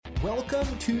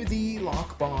Welcome to the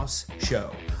Lock Boss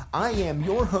Show. I am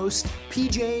your host,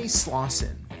 PJ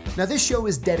Slauson. Now, this show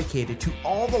is dedicated to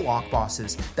all the lock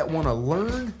bosses that want to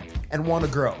learn and want to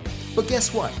grow. But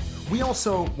guess what? We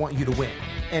also want you to win.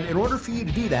 And in order for you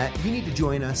to do that, you need to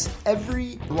join us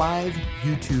every live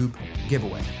YouTube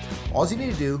giveaway. All you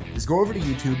need to do is go over to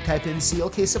YouTube, type in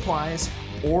CLK Supplies,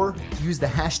 or use the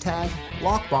hashtag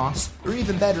LockBoss, or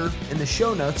even better, in the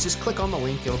show notes, just click on the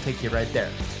link, it'll take you right there.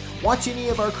 Watch any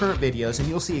of our current videos and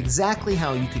you'll see exactly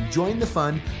how you can join the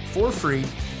fun for free,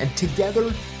 and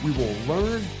together we will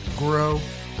learn, grow,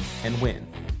 and win.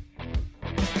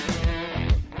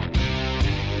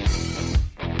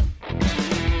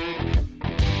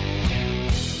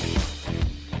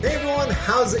 Hey everyone,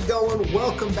 how's it going?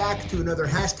 Welcome back to another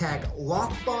hashtag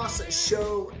LockBoss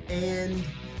show and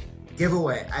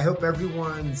giveaway. I hope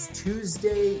everyone's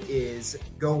Tuesday is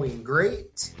going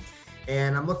great,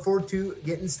 and I'm looking forward to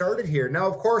getting started here. Now,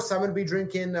 of course, I'm going to be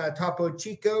drinking Topo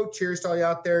Chico. Cheers to all you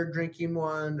out there drinking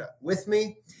one with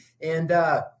me. And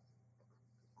the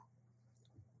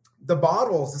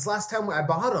bottles, this last time I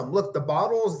bought them, look, the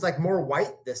bottles, it's like more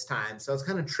white this time, so it's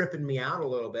kind of tripping me out a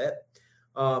little bit.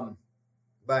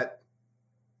 But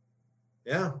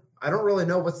yeah, I don't really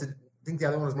know I think the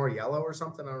other one is more yellow or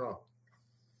something.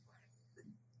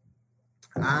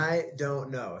 I don't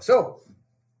know. So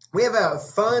we have a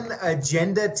fun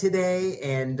agenda today.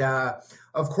 And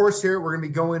of course, here we're going to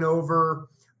be going over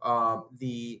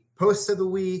the post of the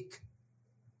week,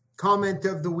 comment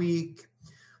of the week.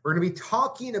 We're going to be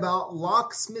talking about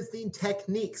locksmithing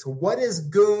techniques, what is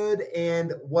good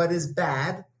and what is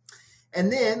bad.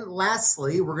 And then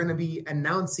lastly, we're going to be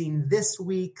announcing this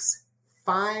week's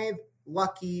 5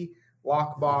 lucky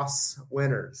Lock Boss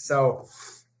winners. So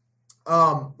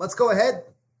let's go ahead,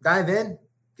 dive in,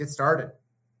 get started.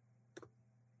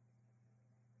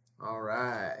 All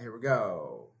right, here we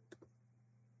go.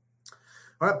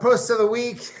 All right, post of the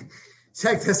week.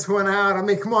 Check this one out. I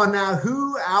mean, come on now.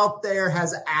 Who out there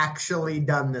has actually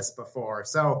done this before?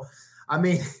 So, I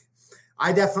mean,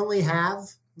 I definitely have.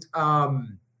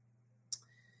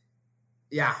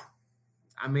 Yeah.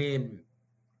 I mean,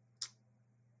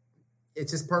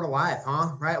 it's just part of life,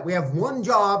 huh? Right? We have one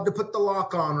job to put the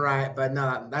lock on right, but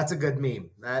no, that's a good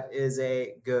meme. That is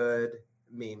a good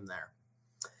meme there.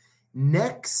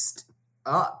 Next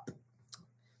up.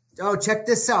 Oh, check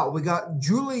this out. We got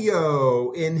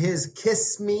Julio in his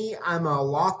Kiss Me, I'm a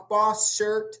Lock Boss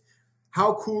shirt.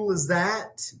 How cool is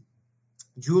that?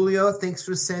 Julio, thanks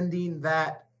for sending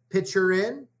that picture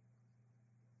in.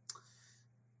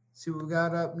 See what we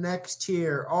got up next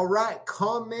here. All right,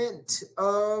 comment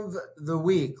of the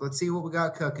week. Let's see what we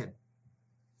got cooking.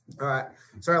 All right.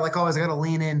 Sorry, like always, I got to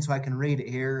lean in so I can read it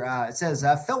here. It says,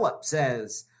 Philip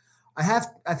says,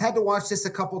 I've had to watch this a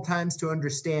couple times to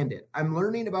understand it. I'm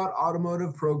learning about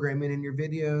automotive programming, and your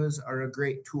videos are a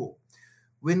great tool.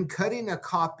 When cutting a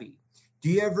copy, do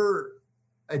you ever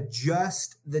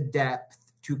adjust the depth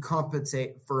to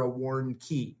compensate for a worn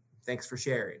key? Thanks for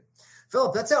sharing.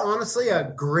 Philip, that's honestly a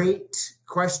great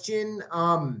question.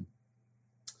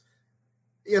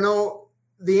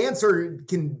 The answer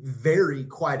can vary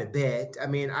quite a bit. I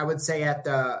mean, I would say at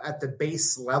the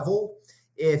base level,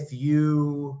 if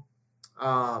you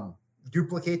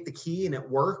duplicate the key and it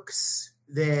works,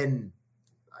 then,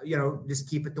 just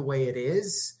keep it the way it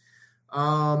is.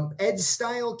 Edge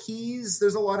style keys,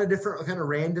 there's a lot of different kind of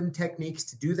random techniques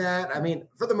to do that. I mean,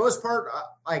 for the most part,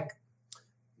 I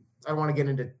don't want to get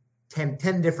into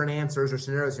 10 different answers or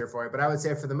scenarios here for you, but I would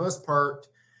say for the most part,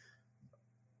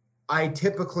 I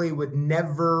typically would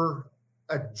never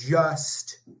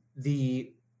adjust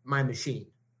my machine,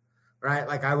 right?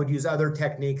 Like I would use other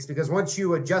techniques, because once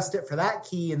you adjust it for that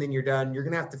key and then you're done, you're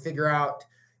going to have to figure out,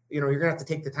 you're going to have to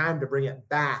take the time to bring it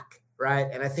back, right?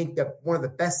 And I think that one of the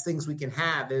best things we can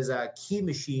have is a key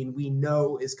machine we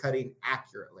know is cutting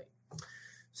accurately.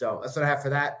 So that's what I have for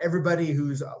that. Everybody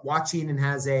who's watching and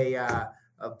has a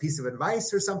piece of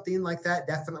advice or something like that,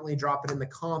 definitely drop it in the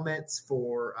comments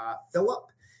for Philip.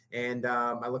 And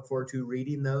I look forward to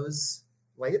reading those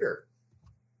later.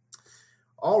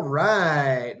 All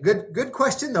right. Good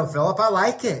question though, Philip. I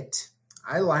like it.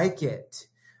 I'm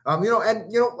going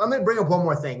to bring up one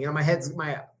more thing.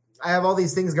 I have all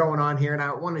these things going on here, and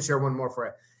I want to share one more for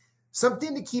you.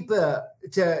 Something to keep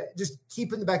just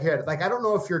keep in the back of your head. Like, I don't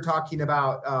know if you're talking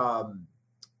about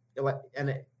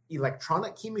an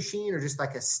electronic key machine or just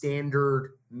like a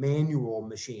standard manual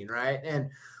machine, right? And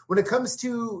when it comes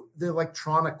to the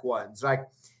electronic ones, like,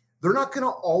 they're not going to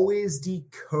always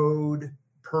decode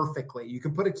perfectly. You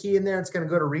can put a key in there, it's going to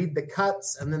go to read the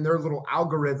cuts, and then their little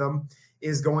algorithm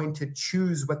is going to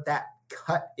choose what that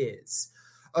cut is.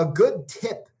 A good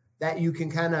tip that you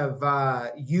can kind of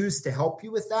use to help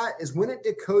you with that is when it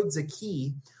decodes a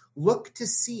key, look to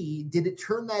see, did it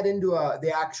turn that into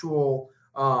the actual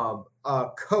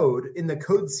code in the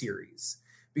code series?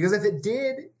 Because if it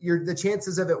did, the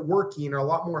chances of it working are a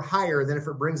lot more higher than if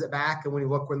it brings it back. And when you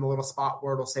look in the little spot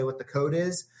where it'll say what the code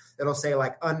is, it'll say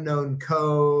like unknown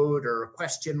code or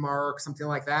question mark, something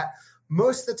like that.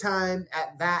 Most of the time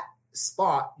at that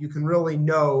spot, you can really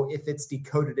know if it's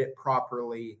decoded it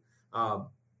properly or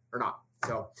not.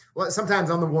 So sometimes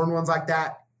on the worn ones like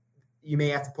that, you may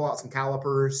have to pull out some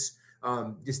calipers,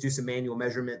 just do some manual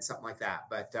measurements, something like that.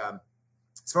 But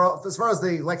as far as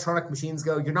the electronic machines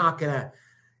go, you're not going to,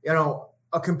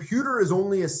 a computer is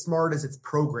only as smart as its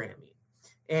programming.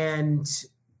 And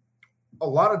a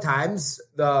lot of times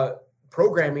the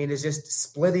programming is just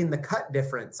splitting the cut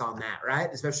difference on that, right?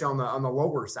 Especially on the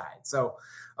lower side. So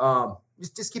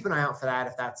just keep an eye out for that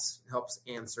if that helps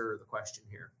answer the question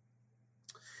here.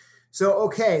 So,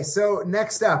 okay. So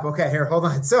next up, okay, here, hold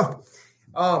on. So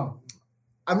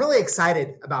I'm really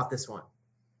excited about this one.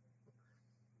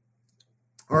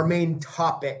 Our main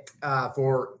topic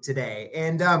for today.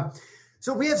 And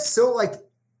so we have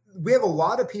a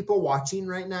lot of people watching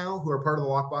right now who are part of the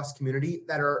LockBoss community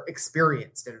that are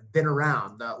experienced, that have been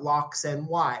around, the Locks and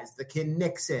Ys, the Ken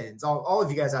Nixons, all of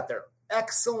you guys out there.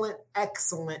 Excellent,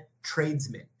 excellent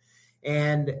tradesmen.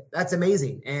 And that's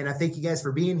amazing. And I thank you guys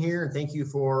for being here. And thank you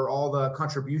for all the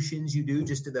contributions you do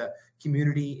just to the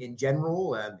community in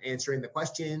general, answering the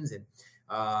questions and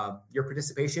your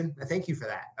participation. I thank you for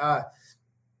that.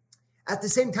 At the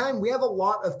same time, we have a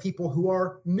lot of people who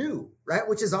are new, right?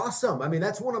 Which is awesome. I mean,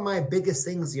 that's one of my biggest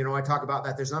things. I talk about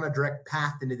that there's not a direct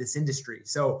path into this industry.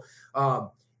 So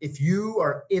if you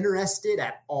are interested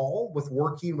at all with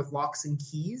working with locks and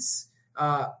keys,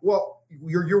 well,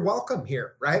 you're welcome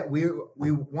here, right? We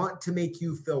want to make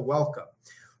you feel welcome.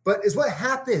 But is what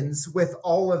happens with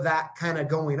all of that kind of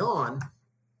going on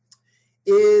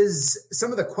is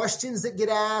some of the questions that get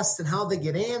asked and how they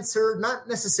get answered, not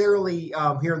necessarily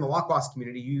here in the LockBoss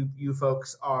community. You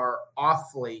folks are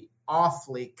awfully,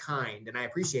 awfully kind, and I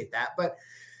appreciate that. But,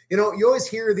 you always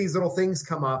hear these little things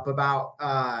come up about,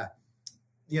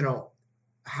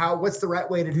 what's the right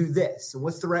way to do this and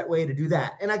what's the right way to do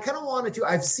that. And I kind of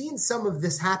I've seen some of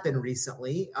this happen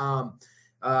recently, and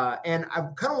I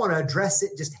kind of want to address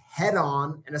it just head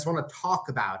on, and I just want to talk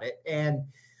about it. And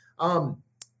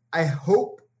I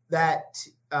hope that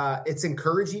it's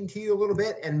encouraging to you a little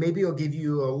bit, and maybe it'll give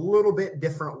you a little bit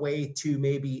different way to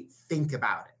maybe think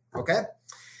about it. Okay.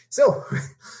 So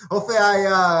hopefully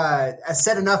I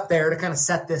said enough there to kind of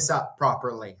set this up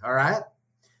properly. All right.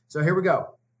 So here we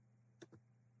go.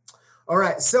 All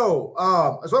right. So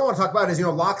what I want to talk about is,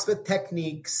 locksmith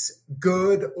techniques,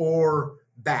 good or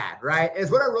bad, right?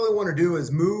 Is what I really want to do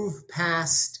is move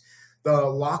past the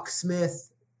locksmith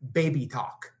baby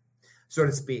talk, so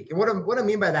to speak. And what I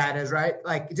mean by that is, right,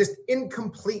 like just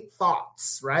incomplete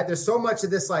thoughts, right? There's so much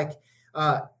of this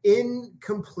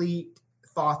incomplete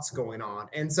thoughts going on.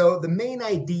 And so the main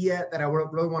idea that I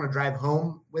really want to drive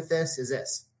home with this is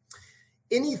this.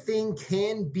 Anything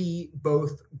can be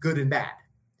both good and bad,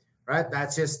 right?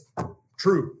 That's just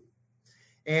true.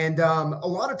 And a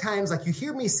lot of times, you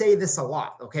hear me say this a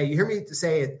lot, okay? You hear me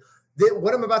say that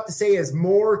what I'm about to say is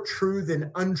more true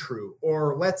than untrue,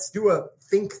 or let's do a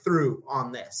think through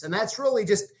on this. And that's really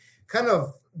just kind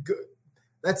of good.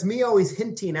 That's me always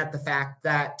hinting at the fact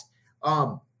that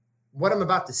what I'm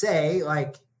about to say,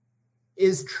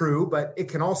 is true, but it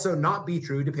can also not be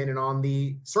true depending on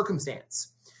the circumstance.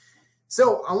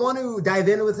 So I want to dive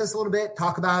in with this a little bit,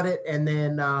 talk about it, and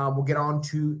then we'll get on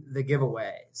to the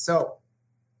giveaway. So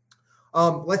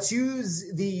let's use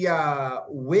the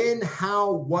when,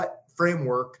 how, what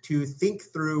framework to think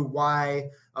through why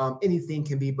anything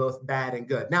can be both bad and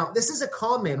good. Now, this is a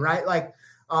common, right?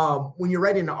 When you're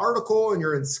writing an article and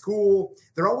you're in school,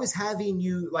 they're always having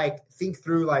you think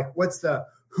through what's the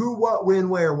who, what, when,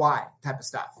 where, why type of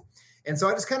stuff. And so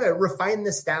I just kind of refine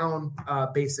this down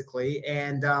basically,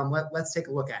 and let's take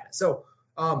a look at it. So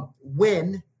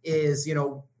when is,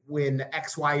 when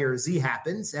X, Y, or Z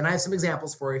happens, and I have some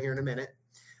examples for you here in a minute.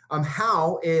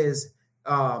 How is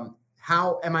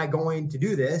how am I going to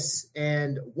do this?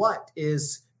 And what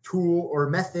is tool or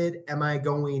method am I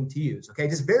going to use? Okay,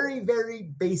 just very, very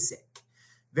basic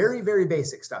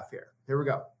stuff here. Here we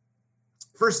go.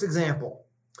 First example.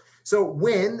 So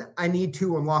when I need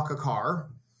to unlock a car,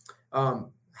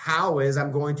 how is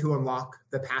I'm going to unlock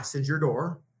the passenger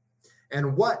door,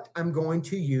 and what I'm going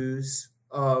to use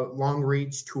a long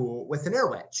reach tool with an air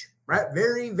wedge, right?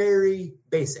 Very, very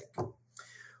basic.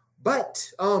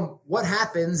 But what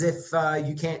happens if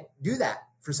you can't do that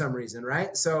for some reason,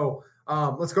 right? So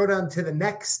Let's go down to the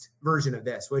next version of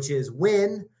this, which is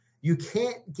when you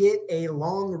can't get a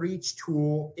long reach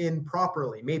tool in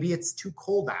properly. Maybe it's too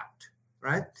cold out,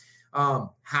 right?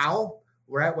 How?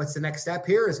 Right? What's the next step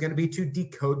here is going to be to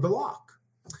decode the lock.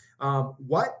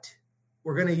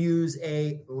 We're going to use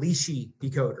a leashy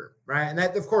decoder, right? And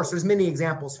that, of course, there's many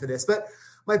examples for this, but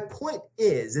my point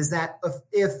is that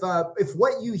if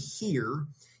what you hear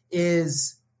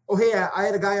is, oh, hey, I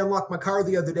had a guy unlock my car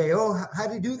the other day. Oh, how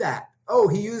did he do that? Oh,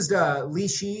 he used a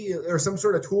leashy or some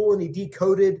sort of tool and he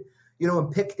decoded,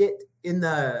 and picked it in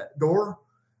the door.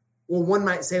 Well, one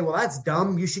might say, well, that's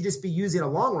dumb. You should just be using a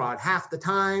long rod half the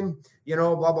time,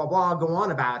 blah, blah, blah, go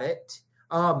on about it.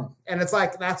 And it's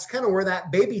like, that's kind of where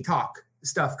that baby talk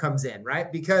stuff comes in,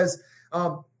 right? Because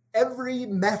every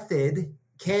method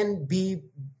can be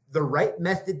the right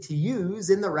method to use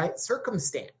in the right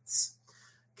circumstance.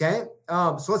 Okay.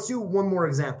 So let's do one more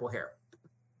example here.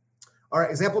 All right.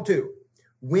 Example 2,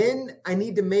 when I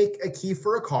need to make a key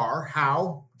for a car,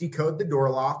 how? Decode the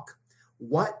door lock.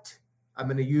 What? I'm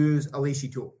going to use a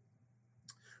leashy tool,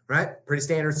 right? Pretty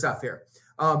standard stuff here.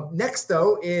 Next,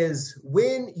 though, is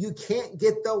when you can't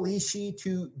get the leashy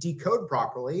to decode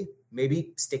properly,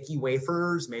 maybe sticky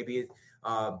wafers, maybe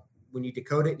when you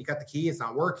decode it, you got the key, it's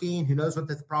not working. Who knows what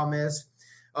the problem is?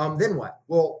 Then what?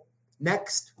 Well,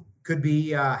 next could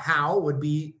be how would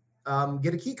be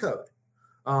get a key code.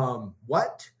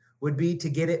 What would be to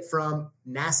get it from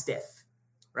NASTIF,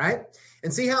 right?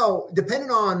 And see how, depending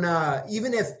on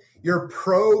even if you're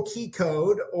pro key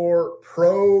code or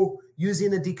pro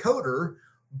using a decoder,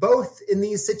 both in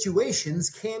these situations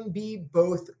can be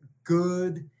both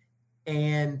good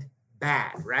and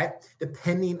bad, right?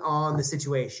 Depending on the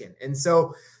situation. And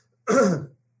so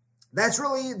that's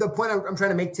really the point I'm trying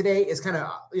to make today is kind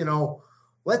of,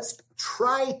 let's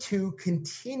try to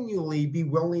continually be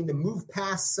willing to move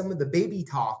past some of the baby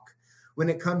talk when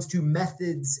it comes to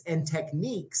methods and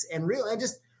techniques and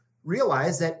just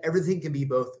realize that everything can be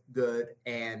both good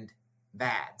and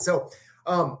bad. So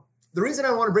the reason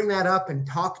I want to bring that up and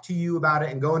talk to you about it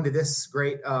and go into this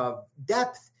great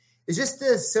depth is just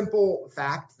the simple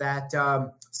fact that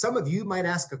some of you might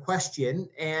ask a question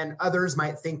and others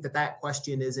might think that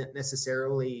question isn't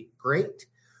necessarily great.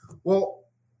 Well,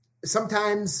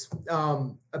 sometimes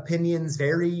opinions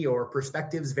vary or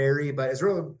perspectives vary, but is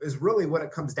really what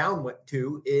it comes down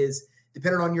to is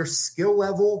depending on your skill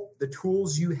level, the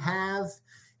tools you have,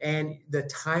 and the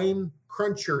time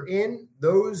crunch you're in,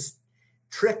 those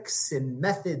tricks and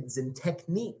methods and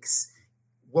techniques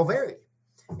will vary.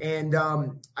 And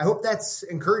I hope that's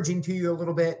encouraging to you a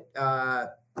little bit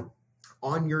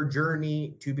on your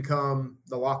journey to become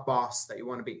the lock boss that you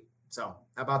want to be. So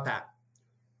how about that?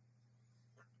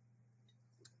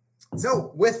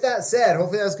 So with that said,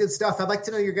 hopefully that was good stuff. I'd like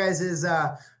to know your guys'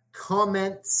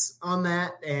 comments on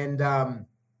that and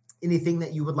anything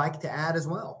that you would like to add as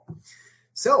well.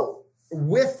 So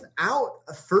without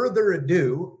further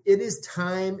ado, it is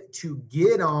time to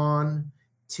get on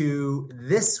to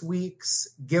this week's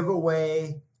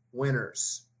giveaway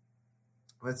winners.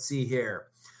 Let's see here.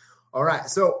 All right.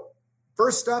 So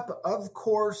first up, of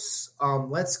course,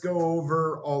 let's go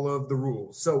over all of the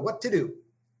rules. So what to do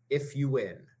if you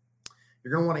win.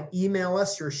 You're going to want to email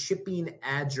us your shipping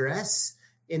address,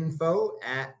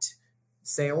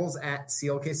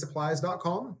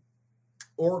 info@sales@clksupplies.com,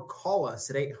 or call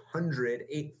us at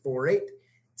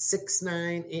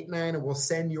 800-848-6989, and we'll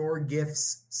send your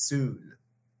gifts soon.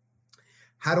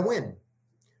 How to win.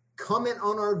 Comment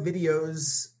on our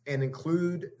videos and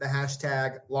include the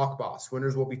hashtag LockBoss.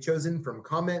 Winners will be chosen from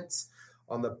comments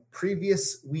on the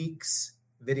previous week's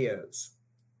videos.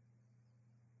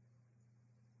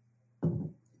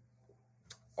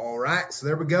 All right, so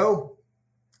there we go.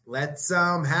 Let's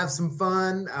have some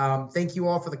fun. Thank you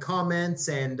all for the comments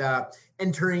and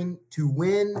entering to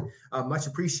win. Much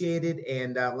appreciated.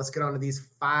 And let's get on to these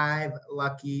 5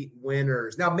 lucky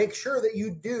winners. Now, make sure that you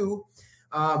do,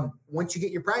 once you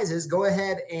get your prizes, go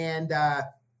ahead and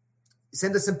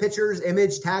send us some pictures,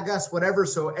 image, tag us, whatever,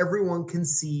 so everyone can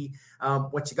see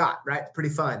what you got, right? It's pretty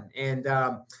fun. And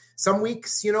some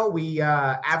weeks, we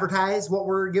advertise what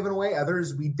we're giving away.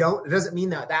 Others, we don't. It doesn't mean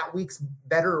that week's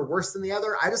better or worse than the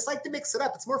other. I just like to mix it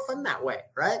up. It's more fun that way,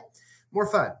 right? More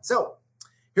fun. So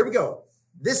here we go.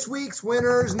 This week's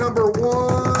winners, number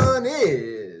 1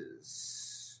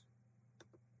 is...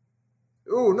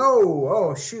 Oh, no.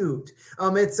 Oh, shoot.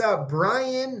 It's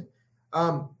Brian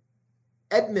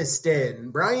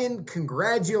Edmiston. Brian,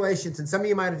 congratulations. And some of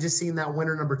you might have just seen that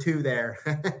winner number 2 there.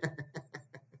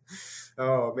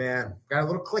 Oh, man. Got a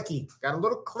little clicky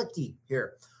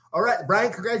here. All right,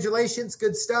 Brian, congratulations.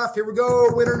 Good stuff. Here we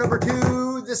go. Winner number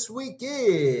 2 this week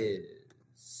is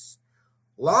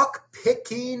Lock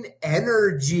picking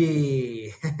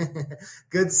energy.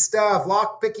 Good stuff.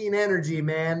 Lock picking energy,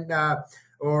 man.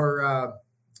 Or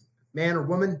man or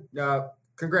woman.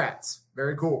 Congrats.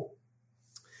 Very cool.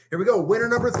 Here we go. Winner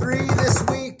number 3 this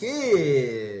week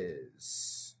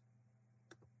is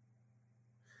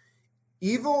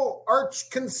Evil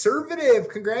Arch Conservative.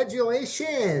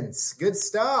 Congratulations. Good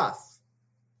stuff.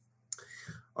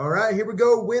 All right, here we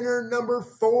go. Winner number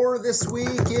 4 this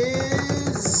week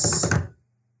is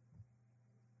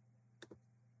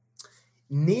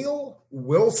Neil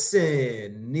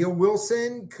Wilson. Neil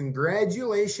Wilson,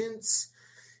 congratulations.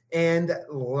 And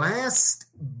last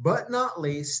but not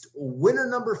least, winner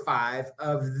number 5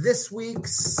 of this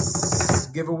week's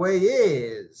giveaway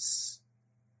is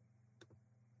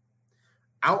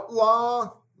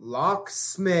Outlaw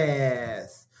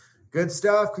Locksmith. Good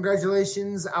stuff.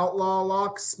 Congratulations, Outlaw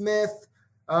Locksmith.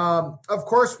 Of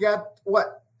course, we got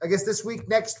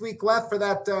next week left for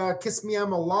that Kiss Me,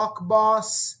 I'm a Lock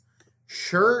Boss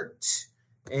shirt.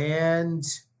 And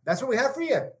that's what we have for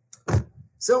you.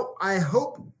 So I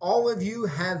hope all of you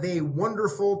have a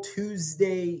wonderful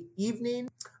Tuesday evening.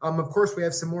 Of course, we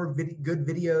have some more good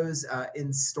videos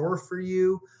in store for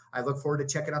you. I look forward to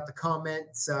checking out the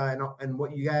comments and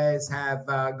what you guys have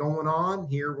going on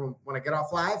here when I get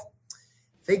off live.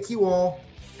 Thank you all.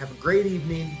 Have a great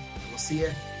evening. We'll see you.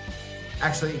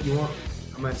 Actually, you won't.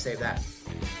 I'm going to save that.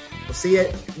 We'll see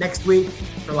you next week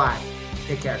for live.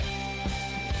 Take care.